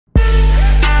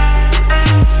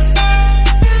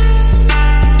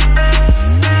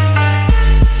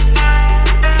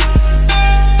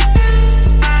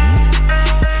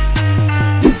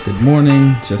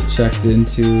morning, just checked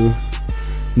into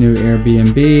new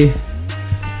Airbnb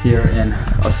here in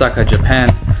Osaka,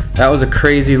 Japan. That was a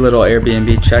crazy little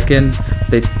Airbnb check-in.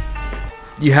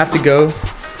 You have to go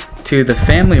to the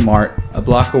Family Mart a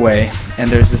block away,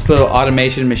 and there's this little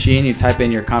automation machine. You type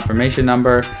in your confirmation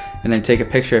number and then take a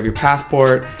picture of your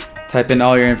passport, type in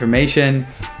all your information,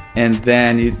 and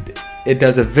then it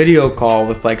does a video call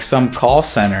with like some call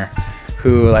center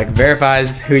who like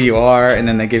verifies who you are, and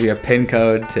then they give you a PIN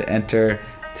code to enter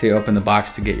to open the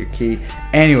box to get your key.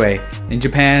 Anyway, in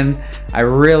Japan, I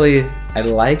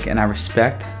like and I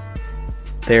respect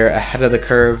their ahead of the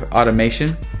curve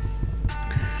automation.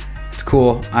 It's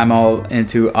cool. I'm all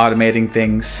into automating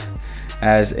things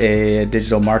as a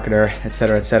digital marketer,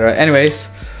 etc., etc. Anyways,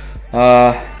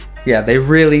 yeah, they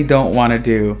really don't want to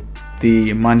do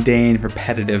the mundane,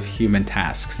 repetitive human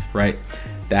tasks, right?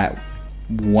 That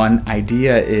one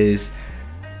idea is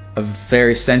a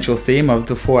very central theme of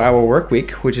the 4-Hour Work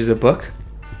Week, which is a book,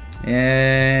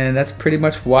 and that's pretty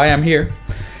much why I'm here.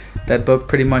 That book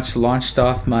pretty much launched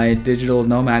off my digital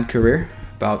nomad career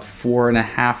about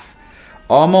 4.5,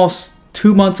 almost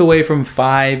 2 months away from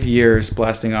 5 years,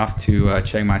 blasting off to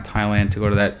Chiang Mai, Thailand to go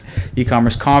to that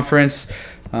e-commerce conference.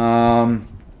 And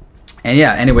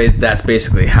yeah, anyways, that's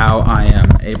basically how I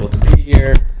am able to be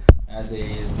here as a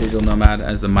digital nomad,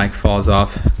 as the mic falls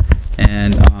off,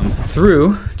 and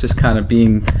through just kind of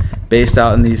being based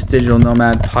out in these digital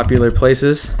nomad popular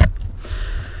places.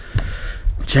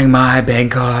 Chiang Mai,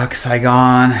 Bangkok,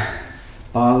 Saigon,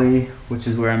 Bali, which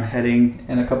is where I'm heading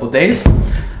in a couple days.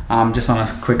 Just on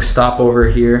a quick stopover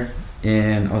here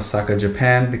in Osaka,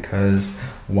 Japan, because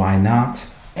why not?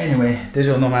 Anyway,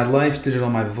 digital nomad life, digital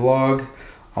nomad vlog.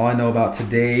 All I know about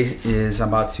today is I'm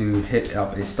about to hit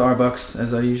up a Starbucks,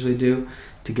 as I usually do,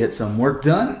 to get some work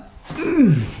done.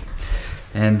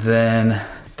 And then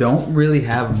don't really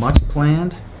have much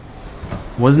planned.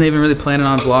 Wasn't even really planning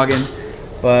on vlogging,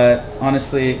 but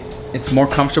honestly, it's more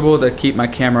comfortable to keep my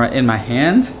camera in my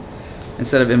hand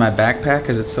instead of in my backpack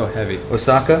because it's so heavy.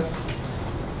 Osaka,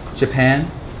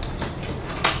 Japan,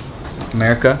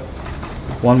 America,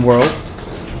 one world.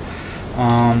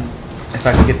 If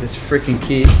I can get this freaking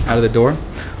key out of the door,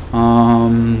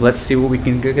 let's see what we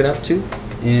can get up to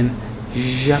in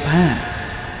Japan.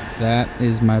 That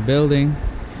is my building.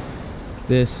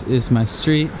 This is my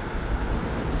street.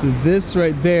 So this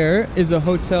right there is a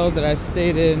hotel that I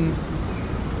stayed in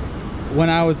when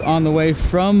I was on the way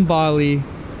from Bali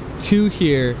to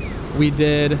here. We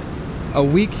did a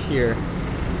week here.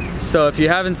 So if you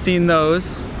haven't seen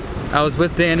those, I was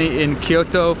with Danny in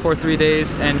Kyoto for 3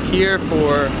 days and here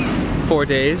for 4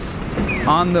 days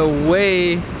on the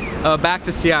way back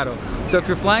to Seattle. So if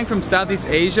you're flying from Southeast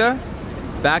Asia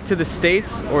back to the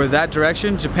States or that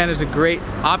direction, Japan is a great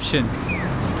option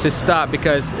to stop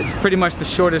because it's pretty much the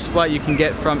shortest flight you can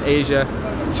get from Asia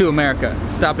to America,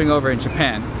 stopping over in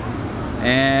Japan.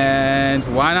 And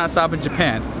why not stop in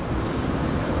Japan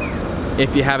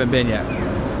if you haven't been yet?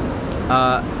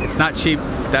 It's not cheap,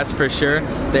 that's for sure.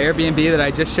 The Airbnb that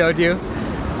I just showed you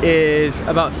is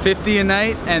about 50 a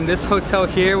night, and this hotel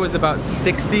here was about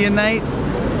 60 a night.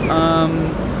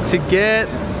 To get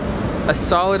a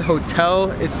solid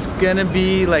hotel, it's gonna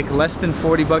be like less than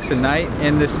 40 bucks a night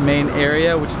in this main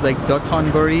area, which is like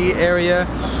Dotonburi area,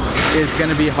 is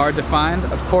gonna be hard to find.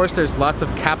 Of course, there's lots of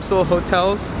capsule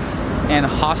hotels and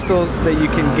hostels that you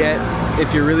can get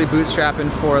if you're really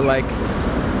bootstrapping for like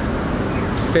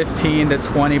 15 to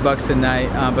 20 bucks a night,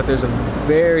 but there's a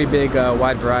very big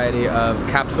wide variety of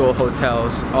capsule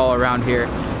hotels all around here.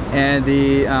 And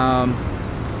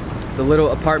the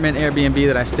little apartment Airbnb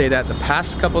that I stayed at the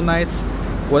past couple nights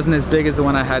wasn't as big as the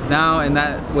one I had now, and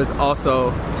that was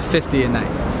also 50 a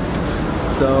night.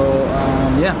 So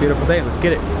yeah, beautiful day, let's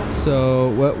get it. So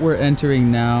what we're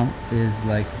entering now is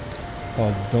like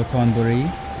called Dotonburi,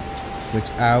 which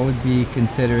I would be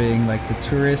considering like the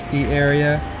touristy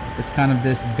area. It's kind of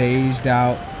this beiged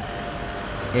out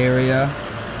area,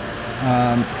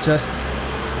 just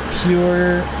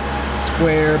pure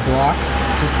square blocks,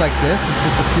 just like this. It's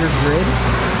just a pure grid.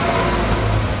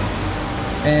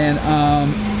 And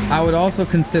I would also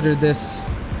consider this,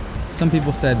 some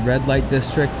people said red light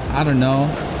district, I don't know,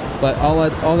 but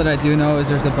all that I do know is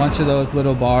there's a bunch of those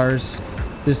little bars.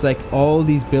 There's like all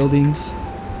these buildings,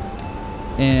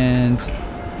 and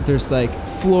there's like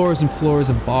floors and floors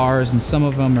of bars, and some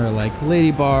of them are like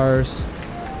lady bars,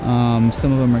 some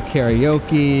of them are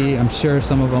karaoke, I'm sure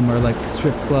some of them are like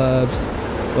strip clubs,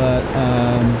 but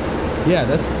yeah,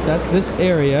 that's this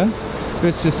area.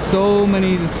 There's just so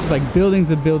many, it's just like buildings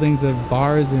of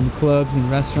bars and clubs and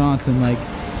restaurants and like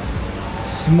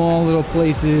small little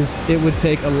places. It would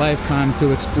take a lifetime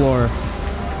to explore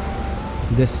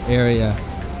this area,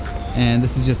 and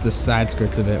this is just the side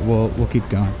skirts of it. We'll keep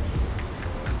going.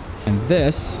 And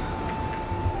this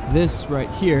right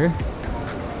here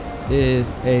is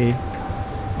a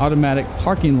automatic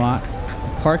parking lot.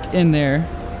 Park in there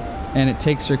and it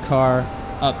takes your car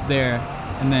up there,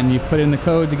 and then you put in the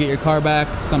code to get your car back,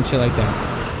 some shit like that.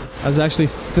 I was actually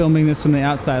filming this from the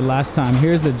outside last time.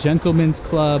 Here's the Gentleman's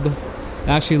Club. It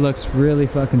actually looks really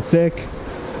fucking sick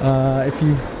if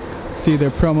you see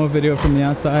their promo video from the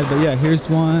outside. But yeah, here's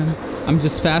one. I'm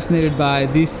just fascinated by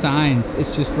these signs.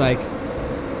 It's just like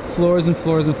floors and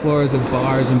floors and floors of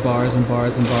bars and bars and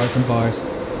bars and bars and bars,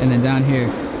 and then down here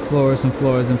floors and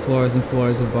floors and floors and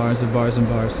floors of bars and bars and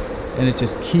bars, and it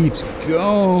just keeps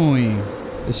going.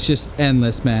 It's just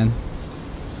endless, man.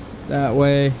 That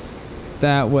way,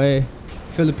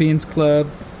 Philippines Club,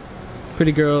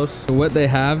 pretty girls. So what they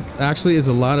have actually is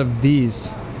a lot of these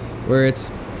where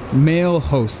it's male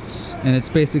hosts, and it's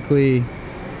basically,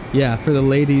 yeah, for the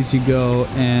ladies you go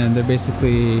and they're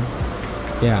basically,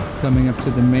 yeah, coming up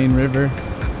to the main river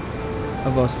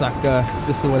of Osaka.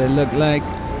 This is what it looked like.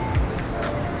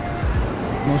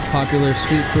 Most popular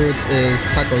street food is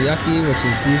takoyaki, which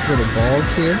is these little balls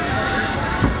here.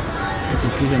 You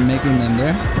can see them making them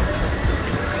there.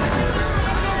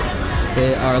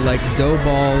 They are like dough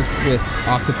balls with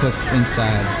octopus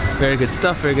inside. Very good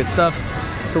stuff, very good stuff.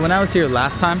 So when I was here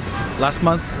last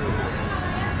month,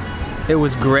 it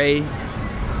was gray,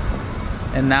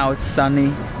 and now it's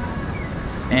sunny,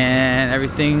 and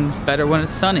everything's better when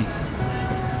it's sunny.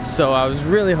 So I was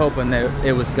really hoping that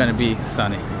it was gonna be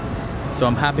sunny. So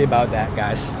I'm happy about that,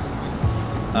 guys.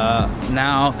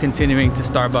 Now continuing to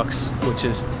Starbucks, which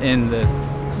is in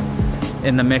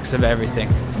the mix of everything.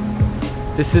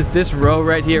 This row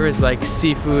right here is like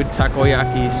seafood,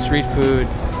 takoyaki, street food,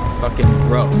 fucking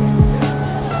row.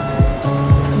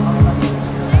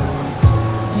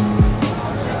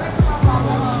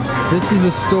 This is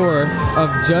a store of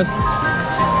just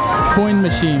coin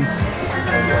machines.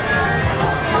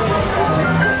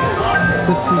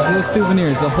 Just these little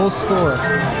souvenirs, the whole store.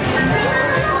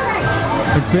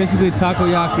 It's basically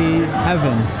takoyaki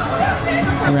heaven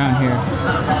around here.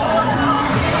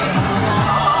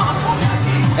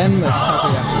 Endless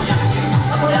takoyaki.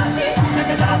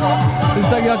 This is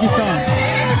takoyaki song.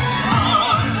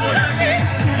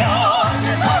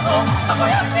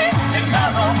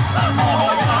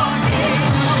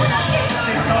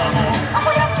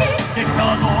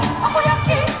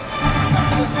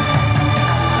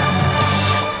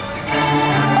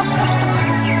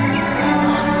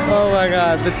 Oh my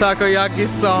god, the takoyaki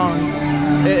song.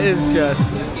 It is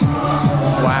just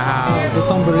wow.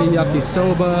 Dotonburi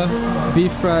yakisoba,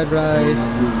 beef fried rice,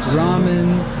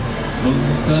 ramen,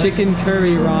 chicken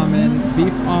curry ramen,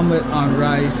 beef omelet on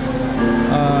rice.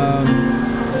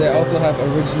 They also have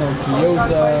original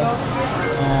gyoza,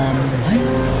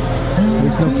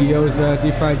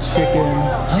 deep fried chicken.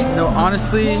 No,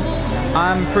 honestly,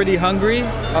 I'm pretty hungry.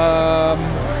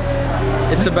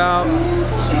 It's about,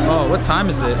 oh, what time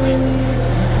is it?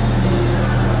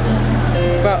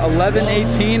 It's about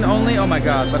 11:18 only. Oh my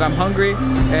god, but I'm hungry,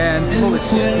 and holy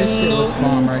shit, this shit looks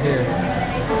bomb right here.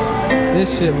 This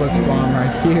shit looks bomb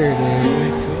right here,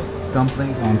 dude.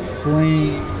 Dumplings on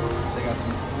flame. They got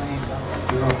some flame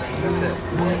dumplings. Oh, that's it.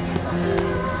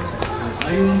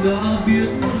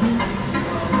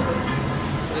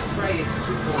 The tray is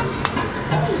 240.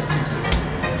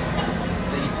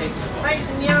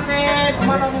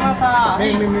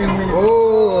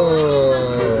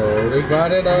 Oh, we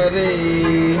got it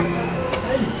already.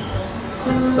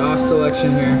 Sauce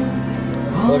selection here.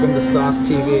 Welcome to Sauce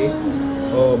TV.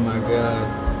 Oh my god.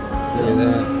 Look at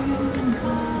that.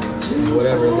 And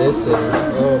whatever this is.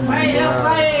 Oh my god.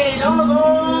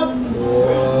 Whoa.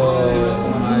 Oh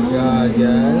my god,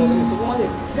 guys.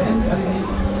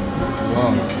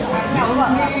 Wow.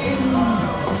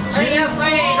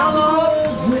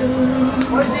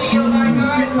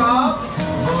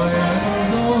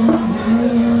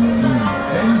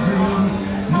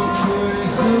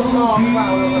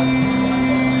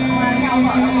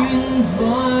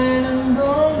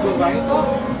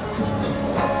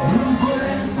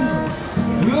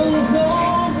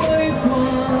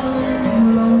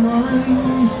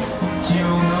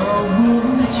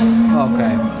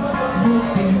 Okay.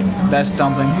 Best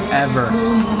dumplings ever.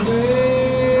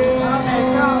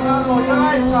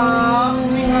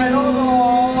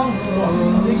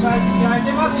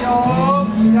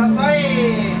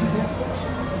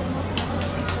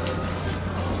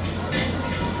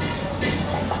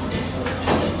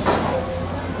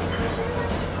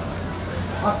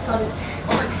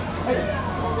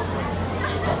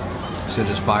 Shit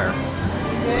is fire.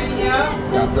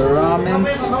 Got the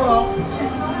ramens.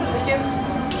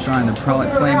 Trying the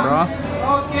plain broth.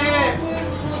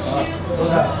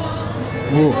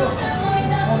 Ooh.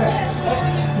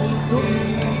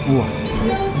 Ooh.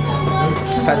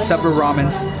 I've had several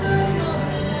ramens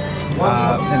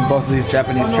in both of these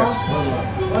Japanese trips.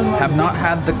 Have not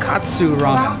had the katsu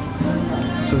ramen,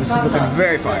 so this is looking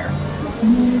very fire.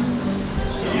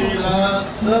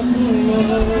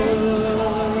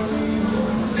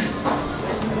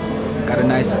 Got a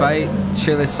nice bite,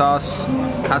 chili sauce,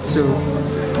 katsu.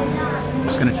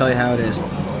 Just gonna tell you how it is.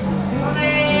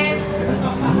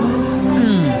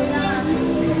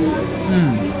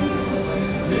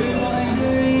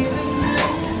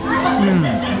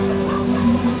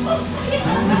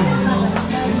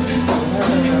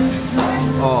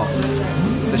 Oh,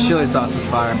 the chili sauce is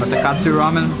fire, but the katsu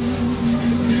ramen,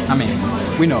 I mean,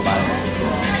 we know about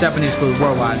it. Japanese food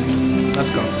worldwide. Let's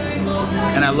go.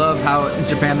 And I love how in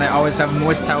Japan they always have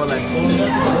moist towelettes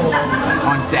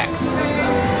on deck.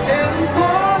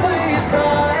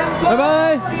 Bye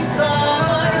bye.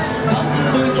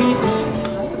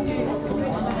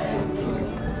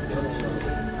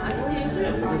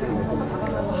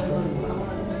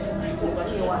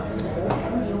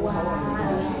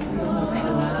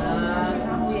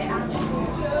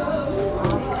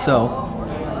 So,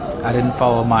 I didn't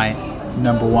follow my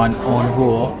 #1 own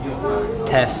rule.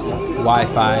 Test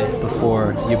Wi-Fi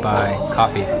before you buy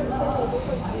coffee.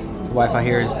 The Wi-Fi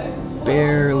here is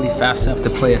barely fast enough to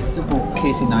play a simple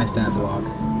Casey Neistat vlog.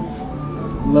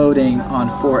 Loading on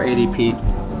 480p.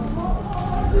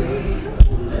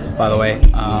 By the way,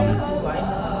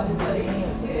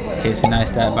 Casey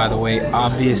Neistat, by the way,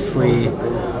 obviously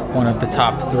one of the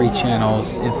top 3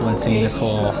 channels influencing this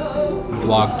whole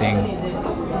vlog thing.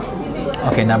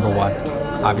 Okay, #1,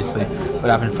 obviously, but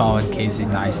I've been following Casey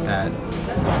Neistat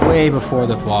way before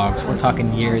the vlogs. We're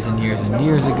talking years and years and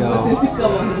years ago,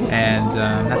 and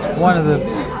that's one of the,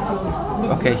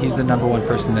 okay, he's the #1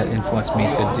 person that influenced me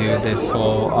to do this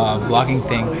whole vlogging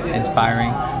thing,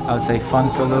 inspiring. I would say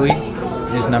Fun for Louie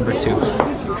is #2.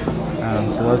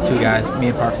 So those 2 guys, me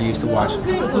and Parker used to watch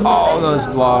all those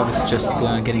vlogs, just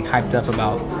getting hyped up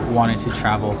about wanting to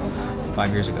travel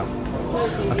 5 years ago.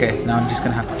 Okay, now I'm just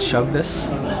gonna have to chug this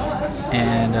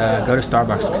and go to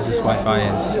Starbucks because this Wi-Fi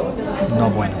is no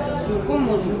bueno.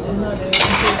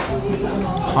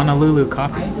 Honolulu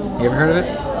coffee. You ever heard of it?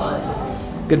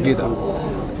 Good view though.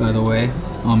 By the way,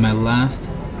 on my last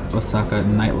Osaka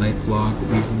nightlife vlog,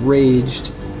 we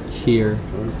raged here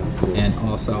and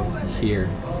also here.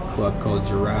 Club called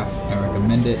Giraffe. I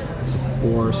recommend it. It's a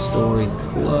 4-story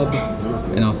club,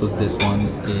 and also this one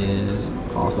is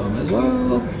awesome as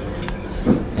well.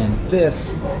 And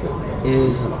this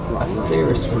is a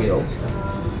Ferris wheel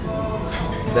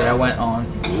that I went on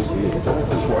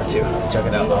before too. Check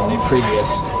it out on the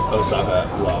previous Osaka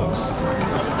vlogs.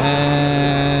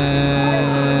 And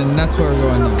that's where we're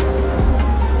going now.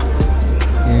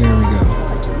 Here we go.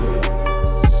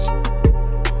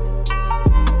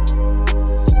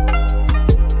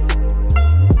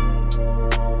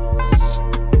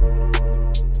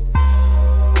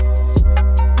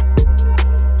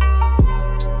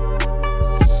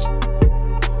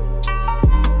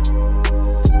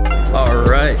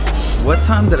 What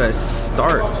time did I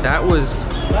start? That was,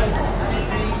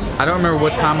 I don't remember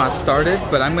what time I started,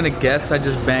 but I'm gonna guess I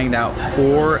just banged out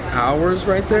 4 hours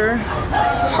right there.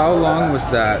 How long was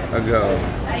that ago?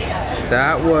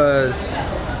 That was,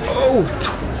 oh,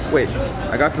 wait,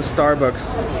 I got to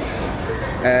Starbucks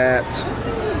at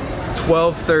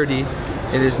 12:30.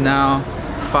 It is now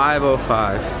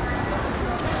 5:05.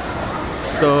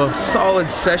 So solid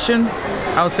session.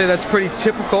 I would say that's pretty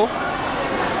typical.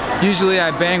 Usually I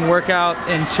bang workout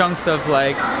in chunks of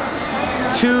like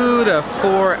 2 to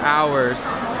 4 hours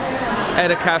at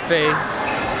a cafe.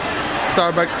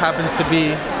 Starbucks happens to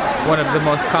be one of the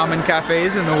most common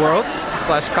cafes in the world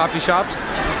 / coffee shops.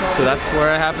 So that's where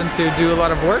I happen to do a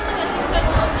lot of work.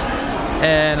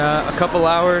 And a couple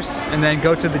hours and then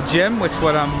go to the gym, which is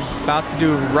what I'm about to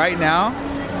do right now.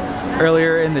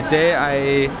 Earlier in the day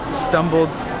I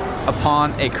stumbled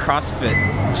upon a CrossFit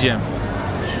gym.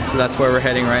 So that's where we're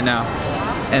heading right now.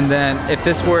 And then if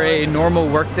this were a normal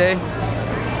work day,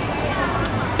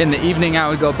 in the evening I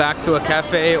would go back to a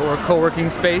cafe or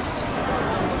co-working space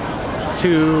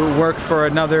to work for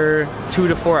another 2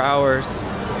 to 4 hours.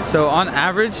 So on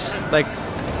average, like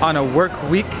on a work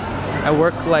week, I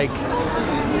work like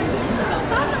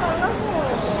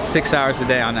 6 hours a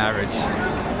day on average.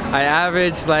 I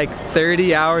average like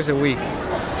 30 hours a week.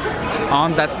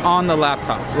 That's on the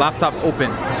laptop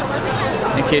open.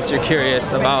 In case you're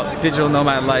curious about digital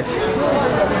nomad life.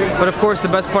 But of course, the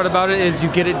best part about it is you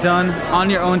get it done on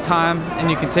your own time and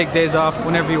you can take days off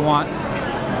whenever you want.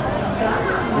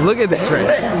 Look at this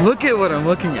right here. Look at what I'm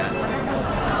looking at.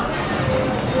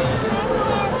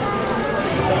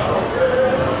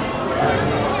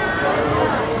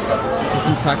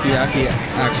 Some takoyaki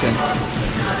action.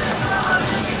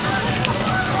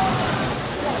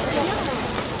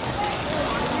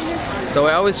 So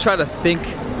I always try to think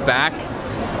back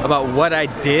about what I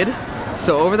did.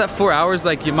 So over that 4 hours,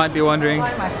 like you might be wondering,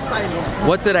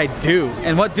 what did I do?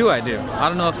 And what do I do? I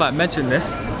don't know if I mentioned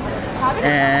this.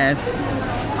 And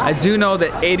I do know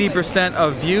that 80%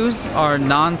 of views are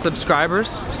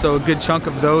non-subscribers. So a good chunk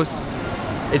of those,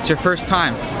 it's your first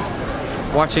time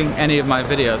watching any of my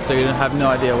videos, so you have no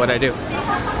idea what I do.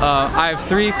 I have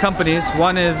 3 companies.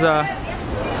 One is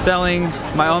selling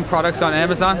my own products on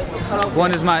Amazon.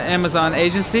 One is my Amazon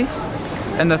agency.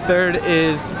 And the third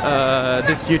is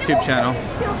this YouTube channel.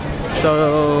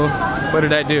 So what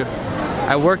did I do?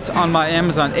 I worked on my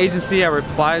Amazon agency. I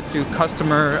replied to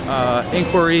customer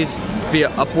inquiries via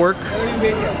Upwork.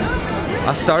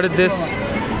 I started this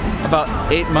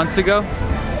about 8 months ago,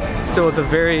 still at the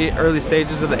very early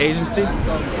stages of the agency.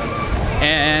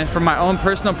 And for my own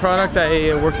personal product,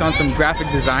 I worked on some graphic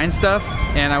design stuff,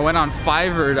 and I went on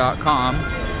Fiverr.com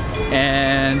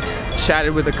and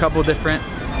chatted with a couple different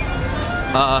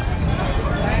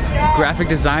graphic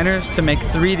designers to make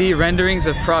 3D renderings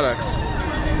of products.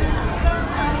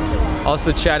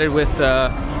 Also chatted with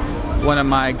one of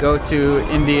my go-to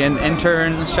Indian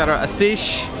interns, shout out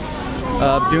Asish,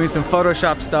 doing some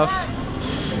Photoshop stuff.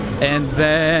 And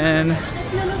then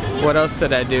what else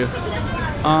did I do?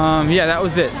 Yeah, that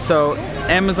was it. So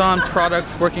Amazon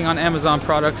products, working on Amazon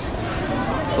products,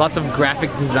 lots of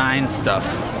graphic design stuff,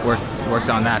 worked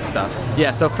on that stuff.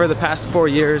 Yeah, so for the past 4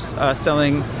 years,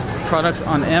 selling products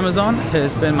on Amazon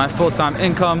has been my full-time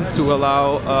income to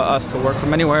allow us to work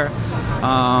from anywhere.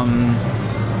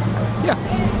 Yeah,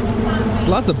 there's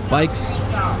lots of bikes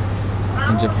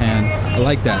in Japan. I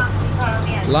like that.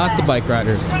 Lots of bike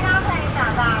riders.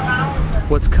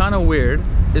 What's kind of weird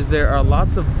is there are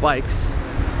lots of bikes,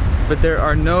 but there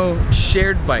are no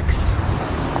shared bikes,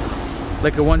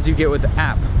 like the ones you get with the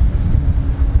app.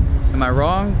 Am I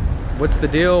wrong? What's the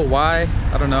deal? Why?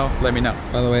 I don't know. Let me know.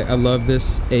 By the way, I love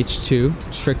this H2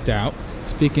 tricked out.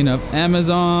 Speaking of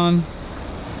Amazon,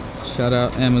 shout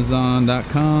out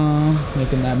Amazon.com,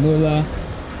 making that moolah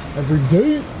every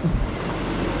day.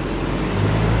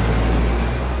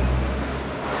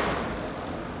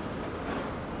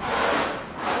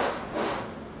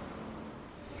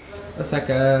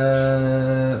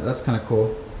 Osaka, that's kind of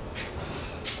cool.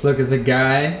 Look, it's a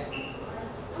guy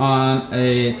on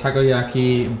a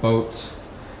takoyaki boat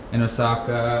in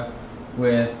Osaka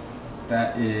with,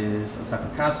 that is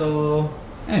Osaka Castle.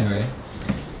 Anyway,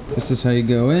 this is how you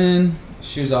go in.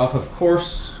 Shoes off, of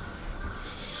course.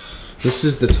 This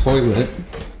is the toilet.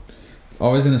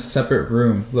 Always in a separate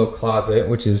room. Little closet,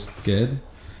 which is good.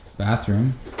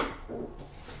 Bathroom.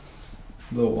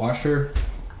 Little washer.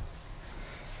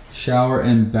 Shower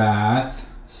and bath,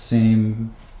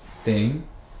 same thing.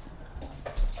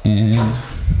 And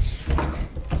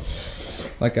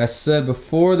like I said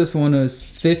before, this one is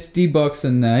 50 bucks a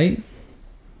night.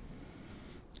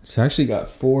 It's actually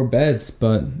got 4 beds,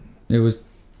 but it was,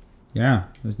 yeah,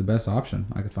 it was the best option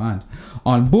I could find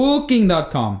on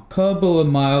booking.com. Couple of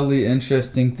mildly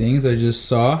interesting things I just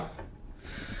saw.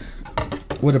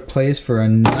 What a place for a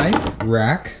knife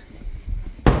rack.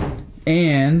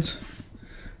 And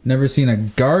never seen a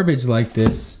garbage like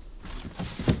this.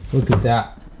 Look at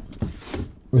that.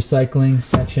 Recycling,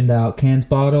 sectioned out cans,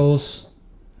 bottles,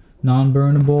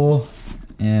 non-burnable,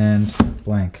 and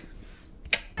blank.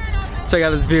 Check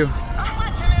out this view.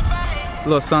 A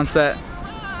little sunset.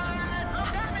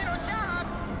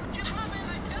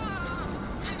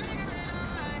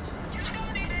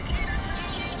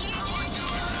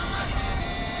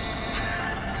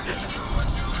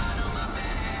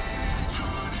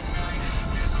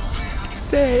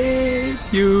 Save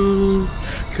you,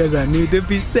 cause I need to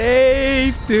be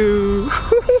saved too.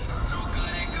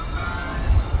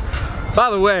 By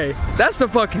the way, that's the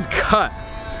fucking cut.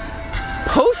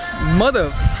 Post mother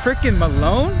frickin'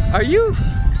 Malone? Are you?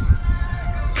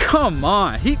 Come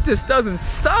on, he just doesn't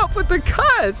stop with the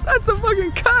cuts. That's the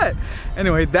fucking cut.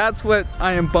 Anyway, that's what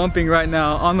I am bumping right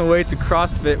now on the way to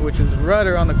CrossFit, which is right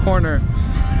around the corner.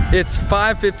 It's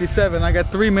 5:57. I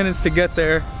got 3 minutes to get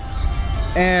there.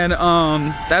 And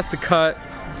that's the cut.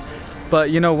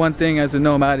 But you know, one thing as a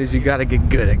nomad is you gotta get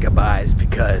good at goodbyes,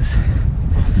 because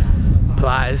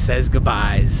Plies says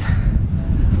goodbyes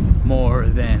more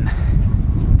than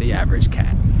the average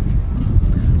cat.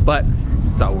 But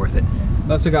it's all worth it.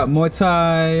 Also got Muay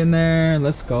Thai in there.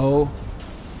 Let's go.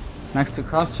 Next to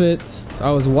CrossFit. So I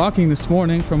was walking this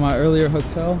morning from my earlier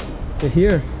hotel to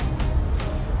here.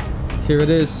 Here it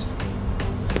is.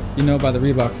 You know by the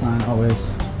Reebok sign always.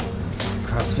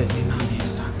 CrossFit Minami,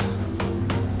 Osaka.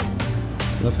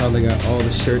 Love how they got all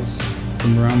the shirts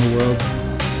from around the world.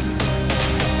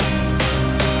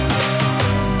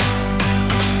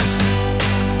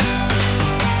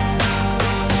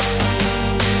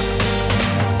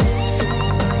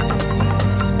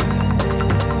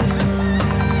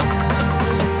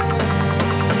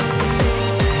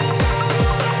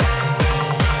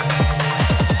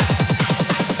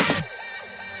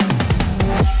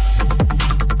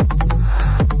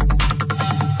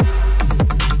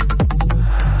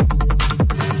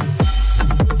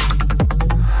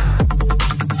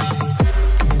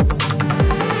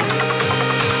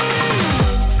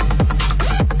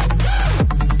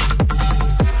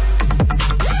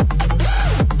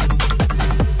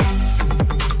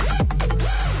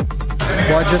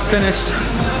 Well, I just finished.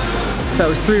 That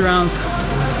was 3 rounds.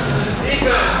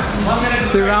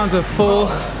 3 rounds of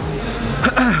full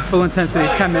intensity,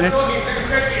 10 minutes.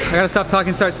 I gotta stop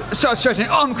talking, start stretching.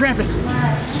 Oh, I'm cramping.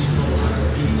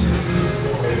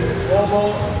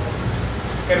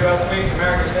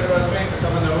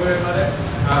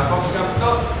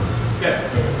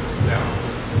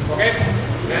 Okay?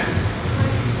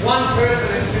 One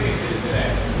person is finished this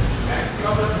today.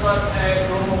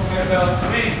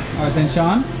 Alright then,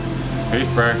 Sean. Peace,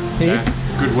 bro. Peace.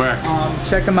 Yeah. Good work.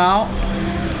 Check them out.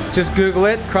 Just Google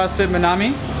it, CrossFit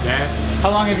Minami. Yeah. How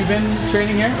long have you been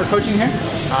training here or coaching here?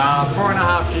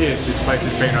 4.5 years this place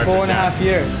has been open. 4.5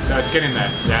 years. So it's getting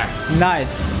there, yeah.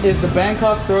 Nice. Is the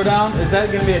Bangkok Throwdown, is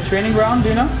that going to be a training ground, do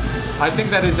you know? I think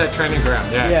that is that training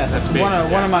ground, yeah. Yeah, that's big. One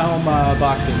of my home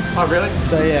boxes. Oh, really?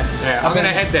 So yeah. Yeah, I'm going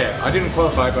to head there. I didn't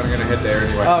qualify, but I'm going to head there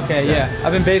anyway. Okay, yeah.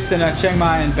 I've been based in Chiang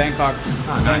Mai and Bangkok,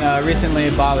 nice. and recently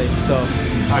in Bali, so.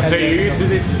 So you're used to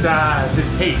this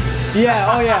heat?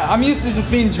 Yeah, oh yeah. I'm used to just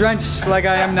being drenched like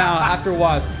I am now after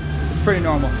watts. It's pretty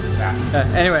normal. Yeah.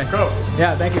 Anyway. Cool.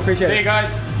 Yeah, thank you, appreciate it. See you guys.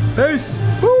 Peace.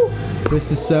 Woo!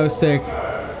 This is so sick.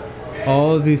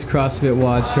 All of these CrossFit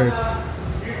WOD shirts,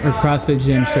 or CrossFit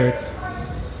gym shirts.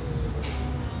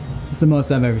 It's the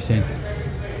most I've ever seen.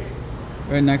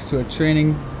 Right next to a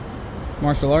training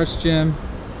martial arts gym,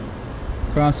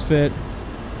 CrossFit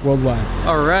worldwide.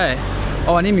 All right.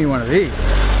 Oh, I need me one of these.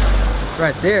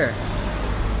 Right there.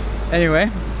 Anyway,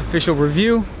 official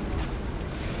review.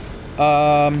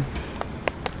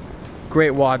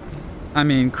 Great WOD. I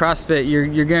mean, CrossFit,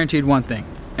 you're guaranteed one thing,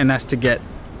 and that's to get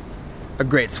a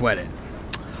great sweat in.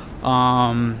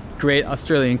 Great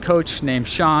Australian coach named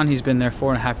Sean. He's been there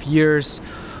 4.5 years.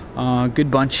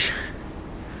 Good bunch.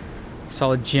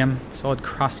 Solid gym, solid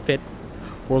CrossFit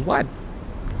worldwide.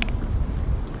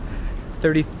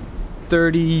 30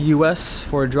 US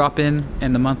for a drop-in,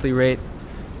 and the monthly rate,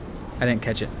 I didn't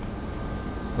catch it.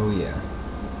 Oh yeah.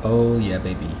 Oh yeah,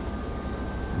 baby.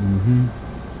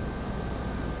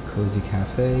 Cozy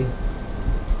Cafe.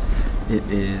 It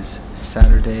is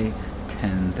Saturday,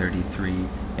 10:33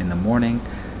 in the morning.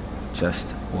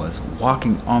 Just was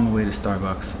walking on the way to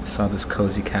Starbucks, saw this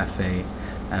Cozy Cafe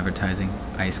advertising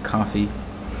iced coffee,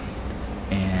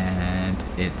 and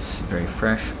it's very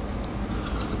fresh.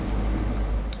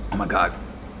 Oh my god,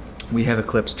 we have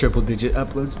eclipsed triple-digit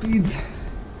upload speeds.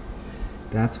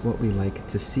 That's what we like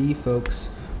to see, folks.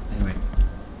 Anyway,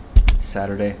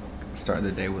 Saturday, start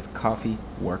the day with coffee,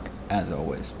 work as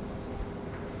always.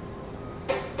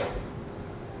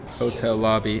 Hotel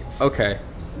lobby. Okay.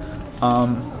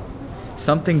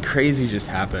 Something crazy just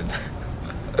happened.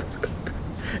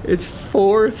 It's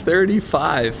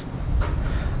 4:35.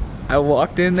 I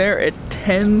walked in there at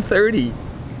 10:30.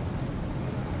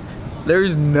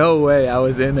 There's no way I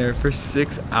was in there for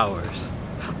 6 hours.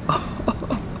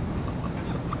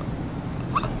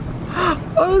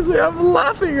 Honestly, I'm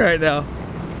laughing right now.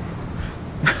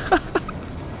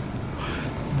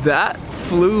 That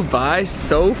flew by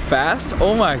so fast.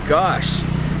 Oh my gosh.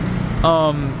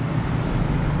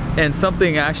 And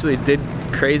something actually did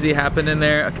crazy happen in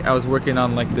there. I was working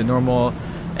on like the normal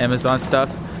Amazon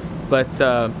stuff, but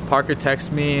Parker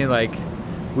texted me like,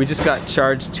 we just got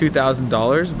charged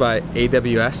 $2,000 by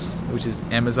AWS, which is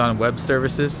Amazon Web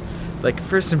Services, like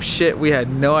for some shit we had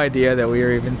no idea that we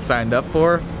were even signed up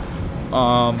for.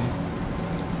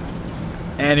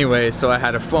 Anyway, so I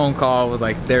had a phone call with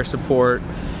like their support,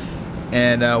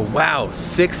 and wow,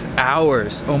 6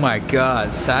 hours. Oh my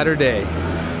god, Saturday.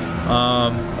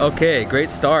 Okay, great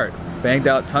start. Banged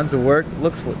out tons of work.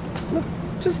 Look,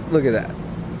 just look at that.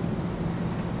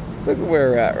 Look at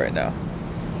where we're at right now.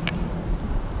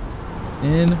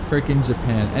 in freaking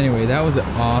Japan. Anyway, that was an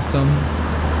awesome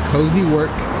cozy work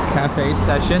cafe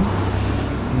session.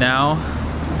 Now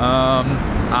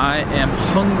I am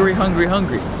hungry.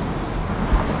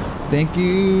 Thank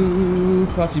you,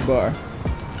 coffee bar.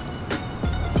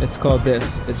 It's called this.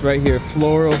 It's right here,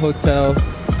 Floral Hotel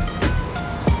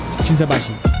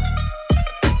Shinsabashi.